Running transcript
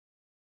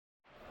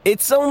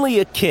It's only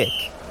a kick,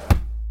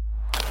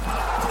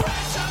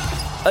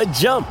 a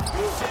jump,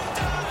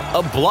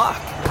 a block.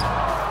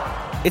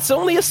 It's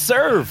only a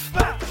serve.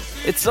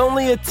 It's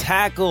only a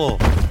tackle,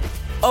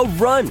 a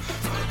run.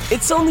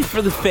 It's only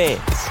for the fans.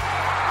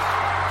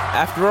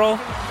 After all,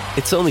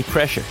 it's only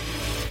pressure.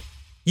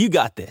 You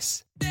got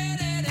this.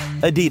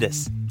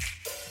 Adidas.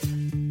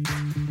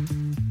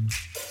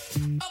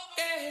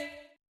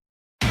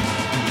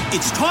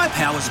 It's Tyre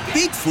Power's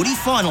Big Footy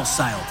Final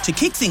Sale. To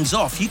kick things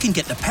off, you can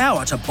get the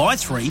power to buy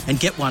 3 and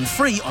get 1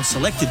 free on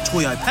selected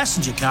Toyo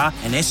passenger car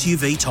and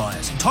SUV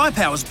tyres. Tyre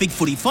Power's Big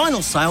Footy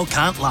Final Sale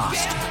can't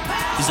last.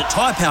 Visit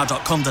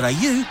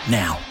tyrepower.com.au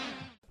now.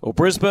 Well,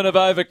 Brisbane have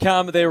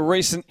overcome their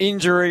recent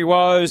injury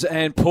woes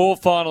and poor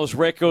finals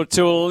record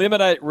to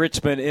eliminate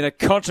Richmond in a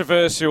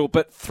controversial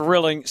but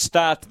thrilling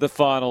start to the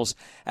finals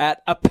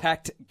at a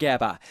packed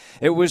Gabba.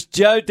 It was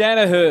Joe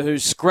Daniher who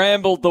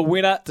scrambled the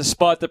winner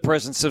despite the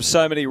presence of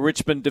so many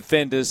Richmond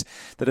defenders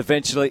that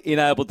eventually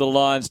enabled the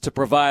Lions to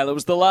prevail. It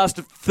was the last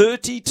of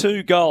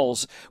 32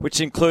 goals, which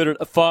included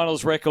a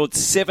finals record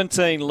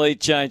 17 lead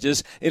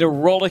changes in a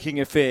rollicking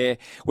affair,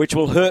 which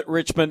will hurt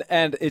Richmond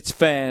and its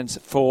fans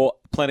for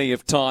plenty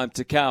of time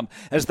to come,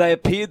 as they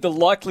appeared the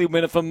likely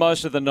winner for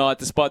most of the night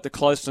despite the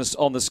closeness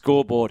on the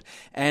scoreboard.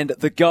 And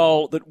the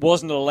goal that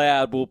wasn't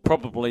allowed will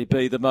probably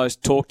be the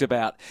most talked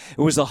about.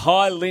 It was a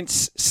high Lynch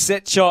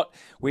set shot,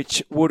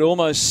 which would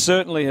almost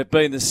certainly have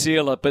been the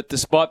sealer, but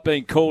despite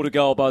being called a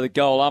goal by the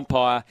goal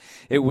umpire,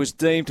 it was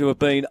deemed to have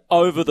been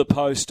over the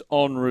post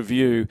on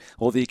review,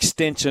 or the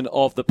extension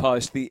of the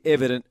post. The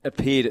evidence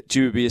appeared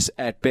dubious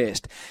at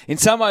best. In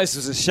some ways, it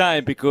was a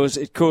shame because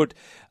it could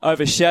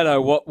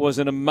overshadow what was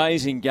an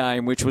amazing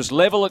game, which was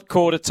level at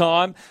quarter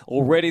time.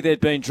 Already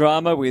there'd been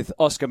drama with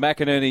Oscar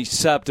McInerney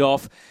subbed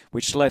off,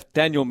 which left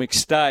Daniel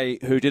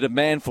McStay, who did a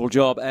manful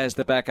job as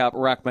the backup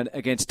ruckman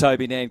against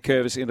Toby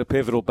Nankervis in a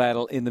pivotal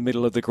battle in the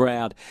middle of the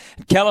ground.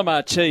 And Callum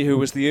Archie, who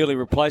was the early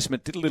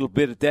replacement, did a little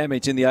bit of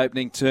damage in the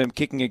opening term,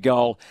 kicking a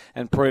goal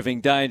and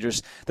proving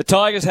dangerous. The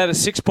Tigers had a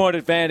 6-point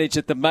advantage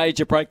at the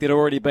major break. There'd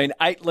already been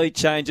 8 lead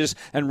changes,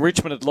 and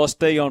Richmond had lost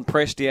Dion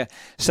Prestia,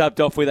 subbed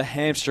off with a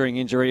hamstring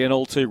injury, an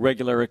all too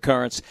regular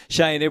occurrence.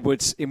 Shane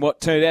Edwards, in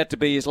what turned out to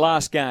be his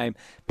last game,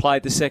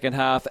 played the second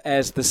half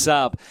as the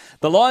sub.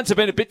 The Lions have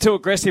been a bit too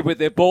aggressive with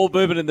their ball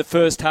movement in the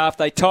first half.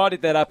 They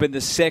tidied that up in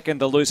the second.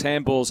 The loose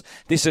handballs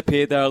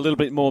disappeared. They were a little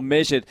bit more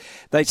measured.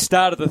 They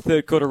started the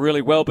third quarter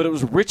really well, but it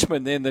was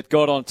Richmond then that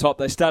got on top.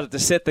 They started to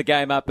set the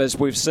game up as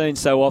we've seen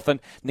so often.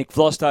 Nick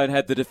Vlostone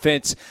had the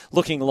defence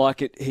looking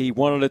like he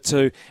wanted it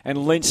to, and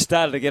Lynch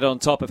started to get on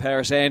top of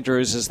Harris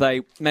Andrews as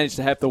they managed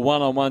to have the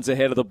one-on-ones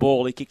ahead of the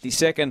ball. He kicked his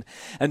second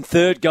and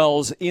third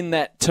goals in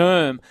that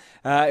term.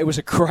 It was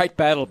a great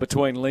battle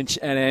between Lynch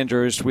and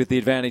Andrews, with the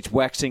advantage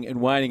waxing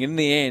and waning. And in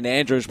the end,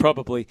 Andrews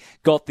probably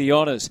got the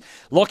honours.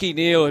 Lachie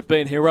Neale had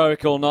been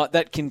heroic all night.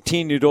 That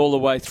continued all the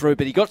way through,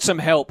 but he got some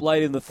help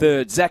late in the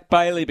third. Zach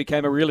Bailey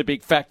became a really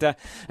big factor,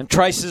 and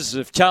traces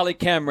of Charlie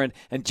Cameron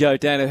and Joe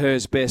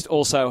Daniher's best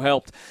also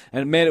helped.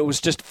 And it meant it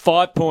was just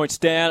 5 points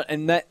down,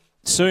 and that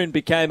soon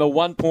became a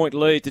 1-point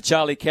lead to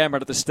Charlie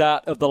Cameron at the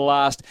start of the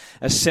last,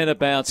 a centre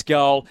bounce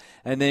goal.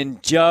 And then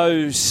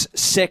Joe's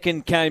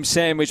second came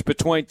sandwiched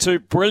between 2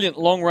 brilliant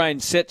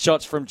long-range set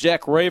shots from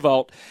Jack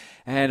Revolt.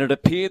 And it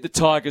appeared the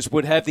Tigers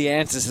would have the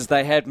answers as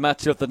they had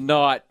much of the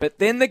night. But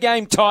then the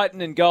game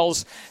tightened and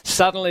goals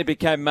suddenly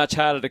became much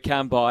harder to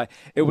come by.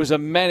 It was a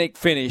manic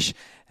finish.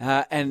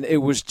 And it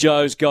was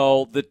Joe's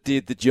goal that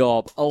did the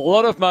job. A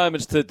lot of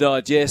moments to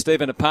digest,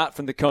 even apart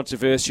from the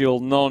controversial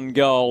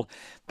non-goal.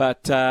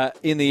 But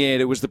in the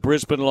end, it was the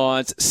Brisbane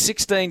Lions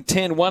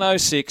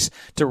 16-10-106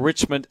 to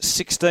Richmond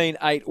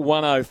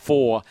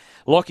 16-8-104.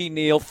 Lachie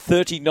Neale,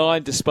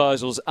 39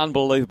 disposals,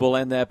 unbelievable,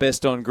 and their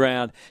best on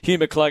ground. Hugh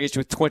McCluggage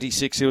with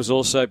 26, he was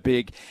also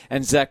big.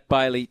 And Zach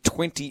Bailey,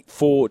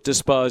 24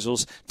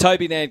 disposals.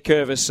 Toby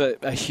Nankervis,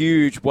 a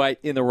huge weight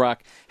in the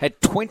ruck, had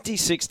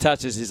 26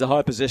 touches. He's a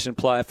high possession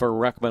player for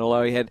a ruckman,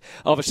 although he had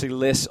obviously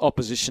less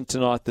opposition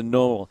tonight than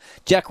normal.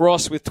 Jack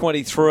Ross with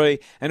 23,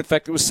 and in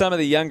fact it was some of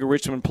the younger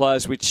Richmond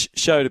players which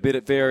showed a bit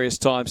at various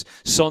times.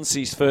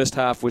 Sonsi's first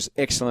half was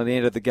excellent. He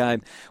ended the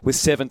game with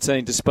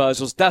 17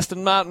 disposals.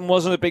 Dustin Martin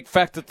wasn't a big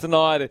factor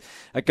tonight.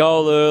 A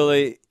goal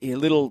early, a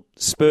little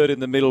spurt in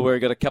the middle where he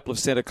got a couple of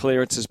centre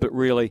clearances, but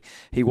really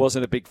he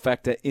wasn't a big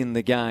factor in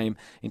the game.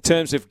 In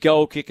terms of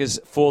goal kickers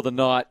for the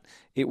night,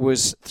 it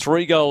was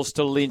 3 goals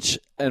to Lynch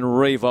and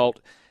Revolt,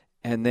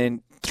 and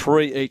then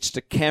 3 each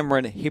to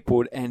Cameron,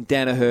 Hipwood and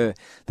Daniher.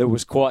 That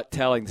was quite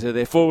telling. So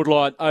their forward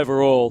line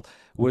overall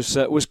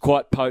was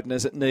quite potent,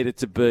 as it needed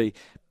to be.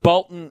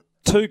 Bolton,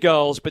 2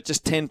 goals, but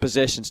just 10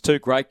 possessions. 2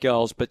 great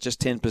goals, but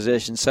just 10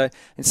 possessions. So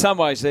in some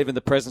ways, even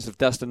the presence of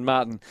Dustin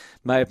Martin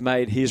may have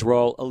made his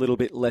role a little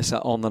bit lesser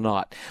on the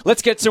night.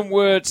 Let's get some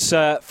words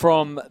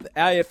from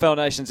AFL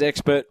Nation's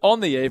expert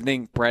on the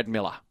evening, Brad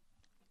Miller.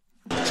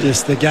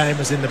 Just the game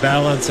was in the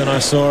balance, and I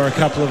saw a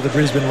couple of the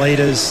Brisbane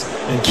leaders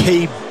and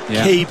key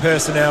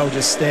personnel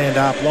just stand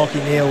up.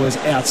 Lachie Neale was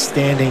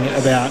outstanding,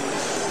 about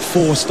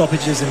 4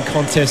 stoppages and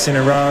contests in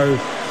a row.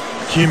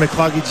 Hugh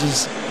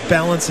McCluggage's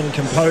balance and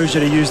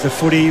composure to use the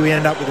footy. We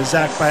end up with a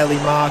Zach Bailey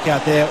mark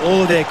out there.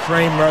 All of their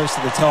cream rose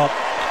to the top,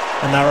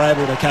 and they were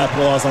able to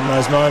capitalise on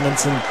those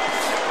moments. And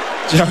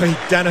Joey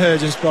Danaher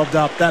just bobbed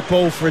up. That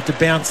ball, for it to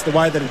bounce the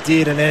way that it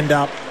did and end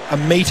up a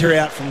metre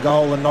out from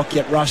goal and not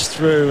get rushed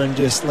through and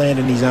just land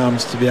in his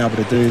arms to be able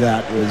to do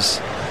that was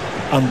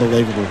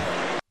unbelievable.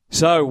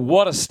 So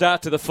what a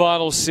start to the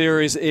finals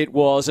series it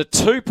was. A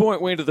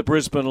 2-point win to the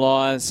Brisbane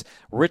Lions.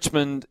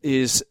 Richmond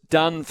is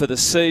done for the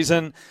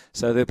season,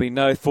 so there'll be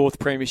no fourth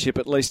premiership,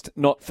 at least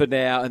not for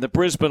now. And the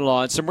Brisbane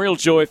Lions, some real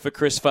joy for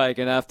Chris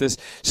Fagan after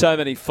so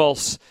many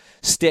false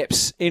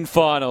steps in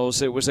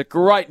finals. It was a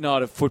great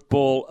night of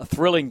football, a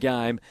thrilling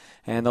game,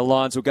 and the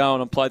Lions will go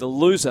on and play the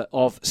loser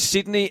of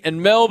Sydney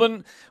and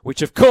Melbourne,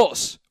 which of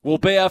course will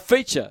be our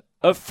feature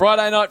of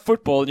Friday Night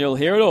Football, and you'll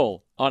hear it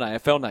all on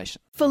AFL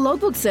Nation. For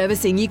logbook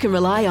servicing you can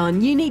rely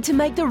on, you need to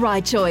make the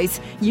right choice.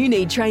 You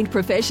need trained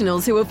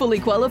professionals who are fully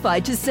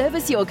qualified to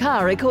service your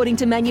car according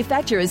to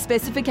manufacturer's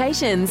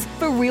specifications.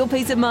 For real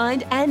peace of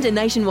mind and a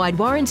nationwide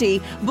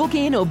warranty, book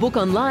in or book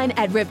online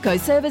at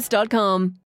repcoservice.com.